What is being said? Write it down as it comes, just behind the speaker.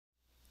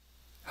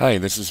Hi,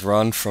 this is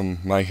Ron from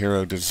My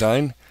Hero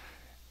Design,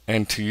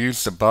 and to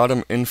use the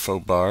bottom info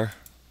bar,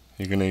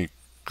 you're going to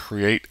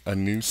create a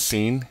new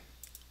scene,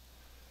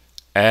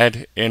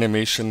 add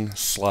animation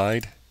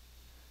slide,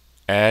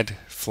 add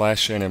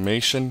flash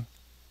animation,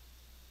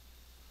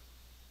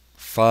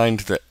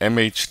 find the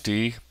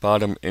MHD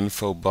bottom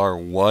info bar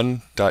 1.swf.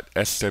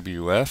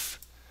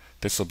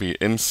 This will be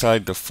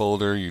inside the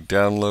folder you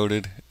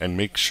downloaded, and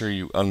make sure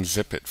you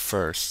unzip it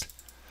first.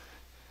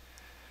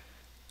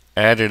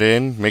 Add it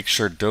in, make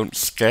sure Don't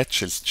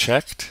Sketch is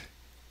checked,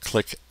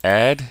 click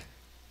Add,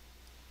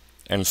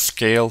 and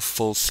scale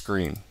full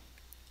screen.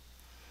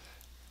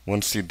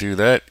 Once you do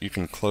that, you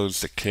can close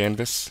the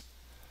canvas,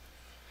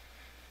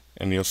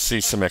 and you'll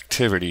see some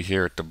activity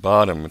here at the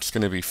bottom. It's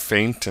going to be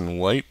faint and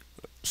white,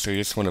 so you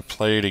just want to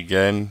play it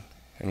again,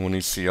 and when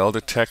you see all the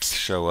text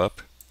show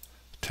up,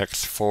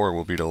 text 4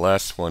 will be the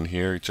last one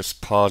here, just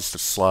pause the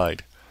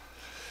slide.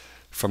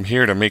 From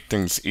here, to make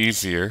things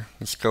easier,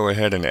 let's go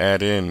ahead and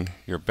add in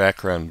your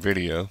background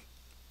video.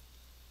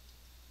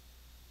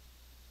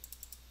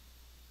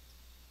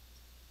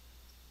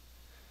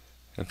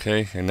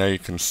 Okay, and now you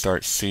can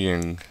start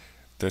seeing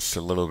this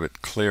a little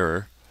bit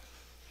clearer.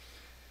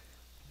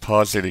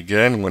 Pause it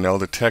again when all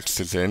the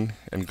text is in,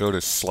 and go to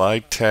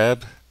Slide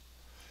tab,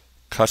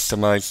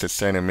 customize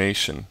this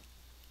animation.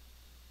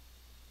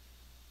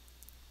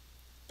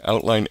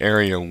 Outline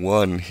area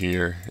 1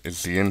 here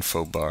is the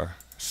info bar.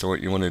 So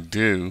what you want to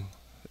do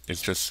is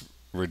just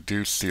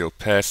reduce the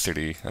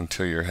opacity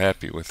until you're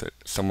happy with it,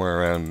 somewhere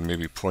around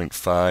maybe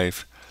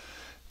 0.5,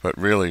 but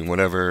really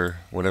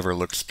whatever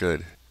looks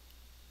good.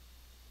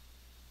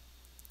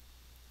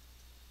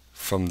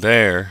 From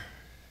there,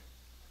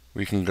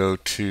 we can go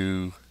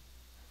to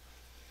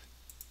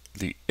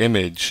the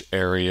image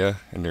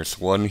area, and there's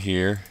one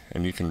here,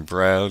 and you can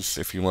browse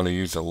if you want to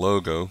use a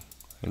logo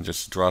and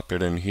just drop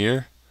it in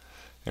here,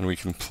 and we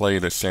can play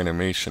this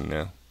animation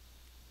now.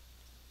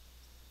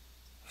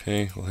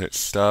 Okay, we'll hit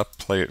stop,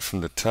 play it from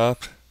the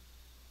top.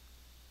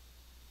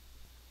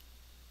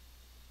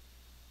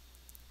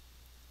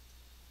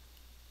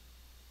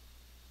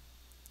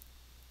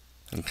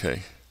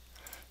 Okay,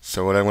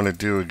 so what I want to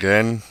do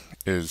again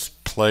is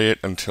play it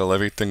until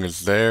everything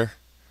is there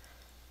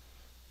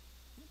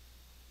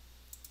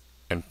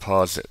and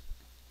pause it.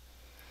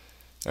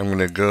 I'm going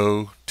to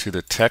go to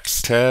the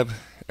text tab,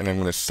 and I'm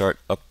going to start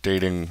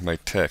updating my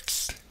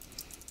text.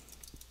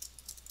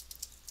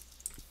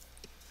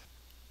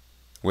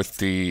 With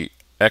the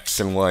X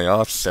and Y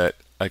offset,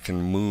 I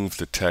can move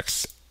the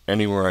text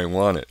anywhere I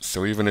want it.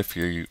 So even if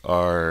you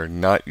are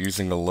not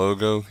using a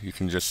logo, you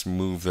can just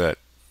move that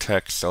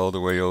text all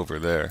the way over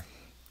there.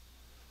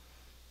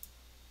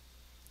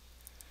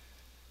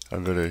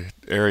 I'll go to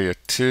area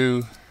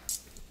 2.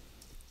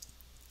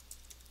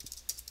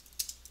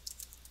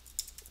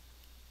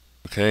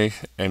 Okay,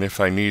 and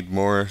if I need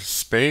more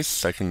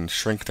space, I can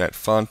shrink that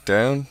font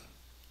down.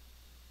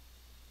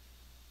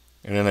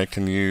 And then I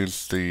can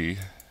use the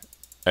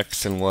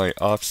X and Y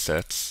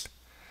offsets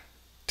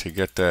to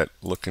get that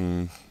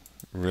looking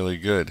really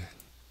good.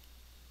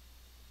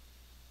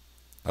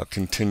 I'll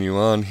continue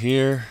on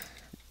here.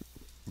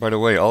 By the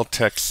way, all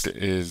text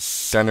is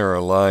center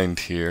aligned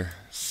here,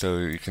 so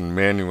you can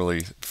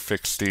manually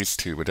fix these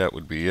two, but that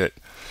would be it.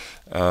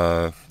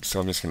 So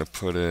I'm just going to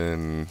put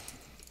in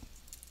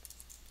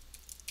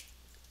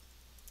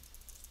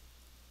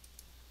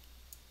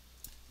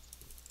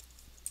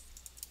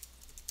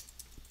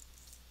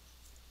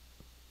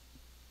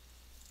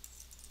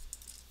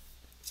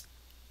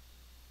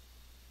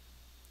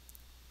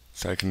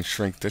so I can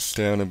shrink this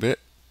down a bit.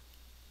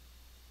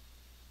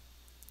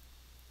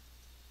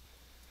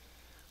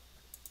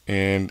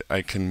 And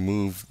I can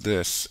move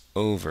this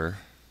over.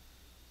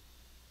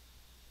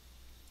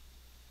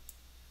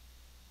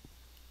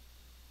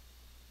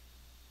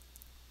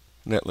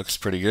 And that looks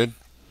pretty good.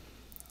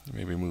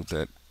 Maybe move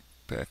that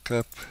back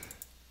up.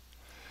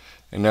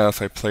 And now if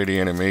I play the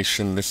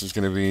animation, this is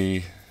going to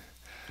be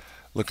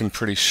looking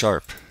pretty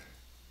sharp.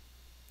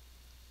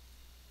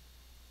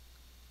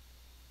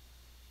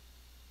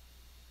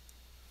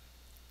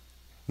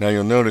 Now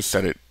you'll notice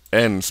that it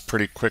ends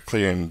pretty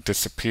quickly and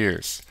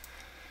disappears.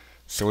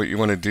 So what you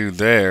want to do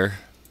there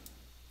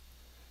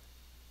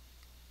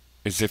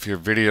is, if your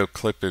video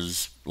clip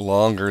is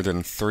longer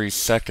than 3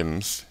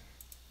 seconds,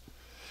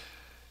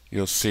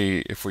 you'll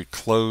see if we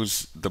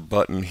close the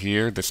button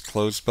here, this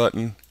close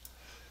button,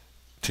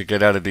 to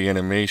get out of the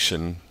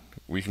animation,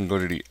 we can go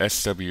to the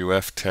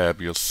SWF tab.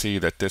 You'll see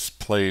that this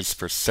plays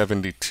for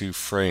 72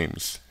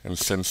 frames. And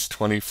since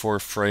 24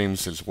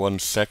 frames is 1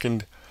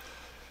 second,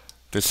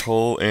 this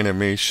whole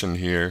animation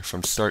here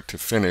from start to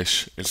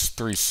finish is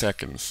 3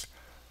 seconds.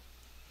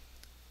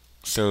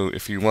 So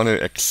if you want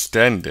to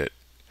extend it,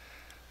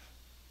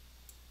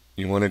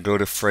 you want to go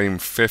to frame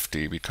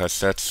 50, because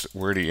that's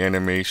where the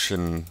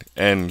animation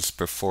ends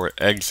before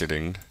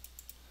exiting.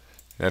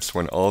 That's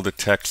when all the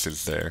text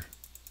is there.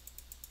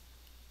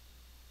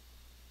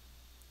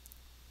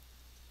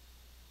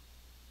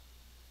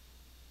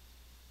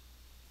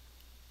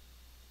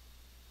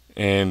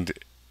 And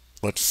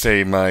let's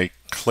say my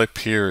clip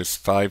here is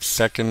 5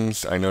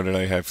 seconds. I know that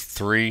I have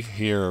 3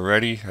 here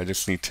already. I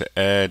just need to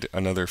add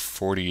another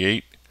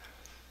 48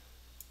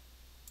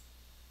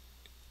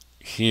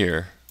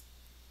 here,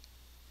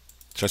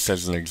 just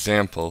as an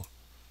example.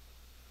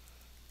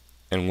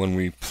 And when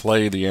we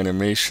play the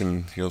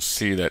animation, you'll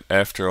see that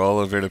after all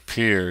of it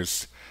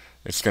appears,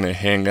 it's going to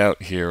hang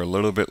out here a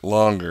little bit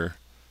longer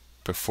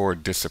before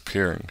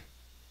disappearing.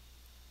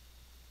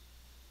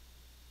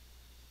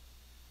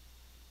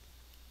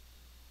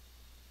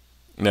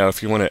 Now,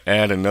 if you want to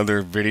add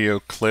another video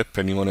clip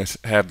and you want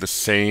to have the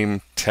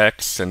same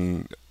text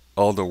and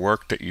all the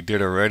work that you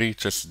did already,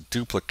 just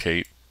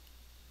duplicate.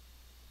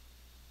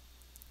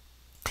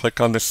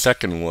 Click on the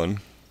second one.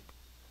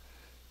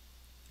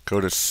 Go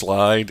to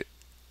Slide.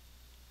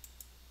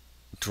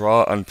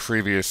 Draw on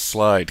previous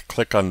slide.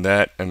 Click on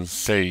that and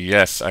say,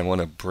 yes, I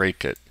want to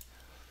break it.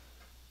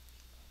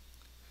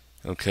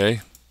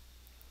 Okay?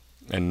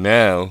 And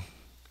now,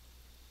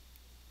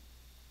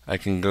 I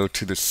can go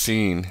to the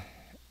scene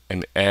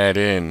and add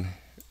in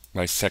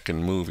my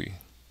second movie.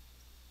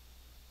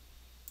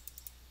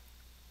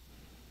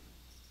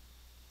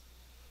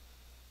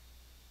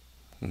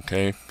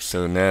 Okay,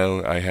 so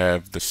now I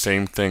have the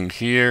same thing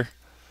here,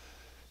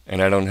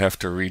 and I don't have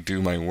to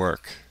redo my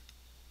work.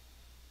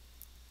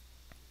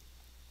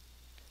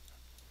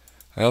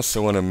 I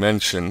also want to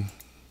mention,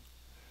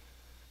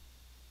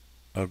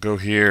 I'll go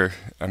here,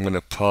 I'm going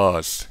to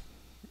pause.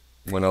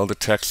 When all the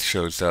text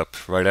shows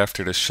up, right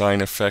after the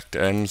shine effect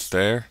ends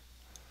there,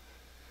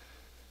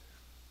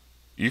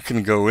 you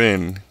can go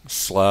in,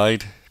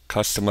 slide,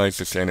 customize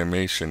this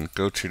animation,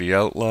 go to the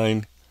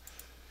outline,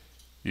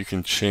 you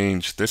can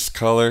change this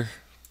color,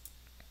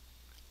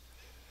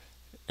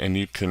 and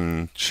you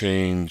can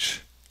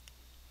change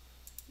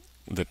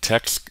the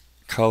text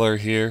color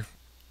here.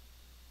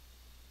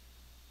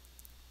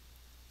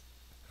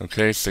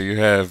 Okay, so you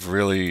have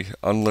really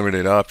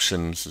unlimited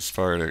options as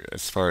far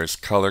as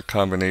color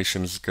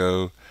combinations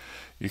go.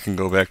 You can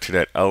go back to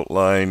that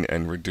outline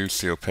and reduce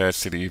the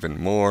opacity even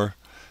more,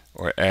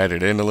 or add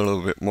it in a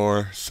little bit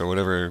more, so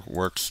whatever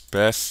works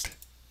best.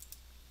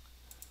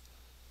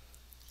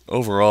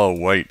 Overall,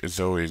 white is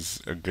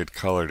always a good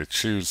color to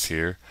choose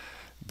here,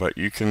 but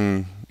you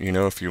can,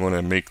 if you want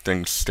to make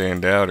things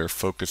stand out or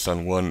focus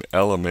on one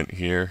element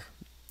here,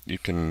 you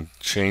can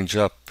change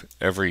up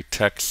every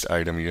text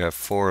item. You have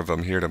 4 of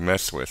them here to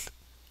mess with.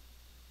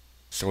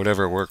 So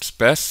whatever works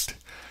best,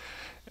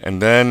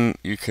 and then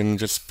you can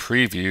just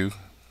preview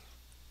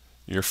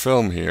your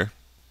film here.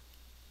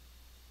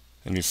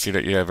 And you see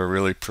that you have a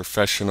really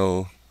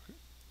professional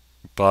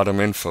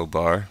bottom info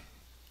bar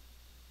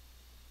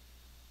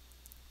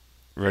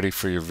ready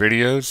for your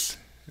videos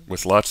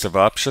with lots of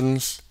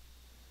options.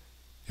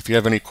 If you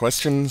have any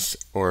questions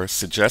or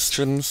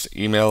suggestions,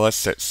 email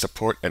us at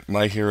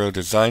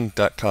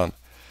support@myherodesign.com.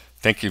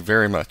 Thank you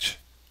very much.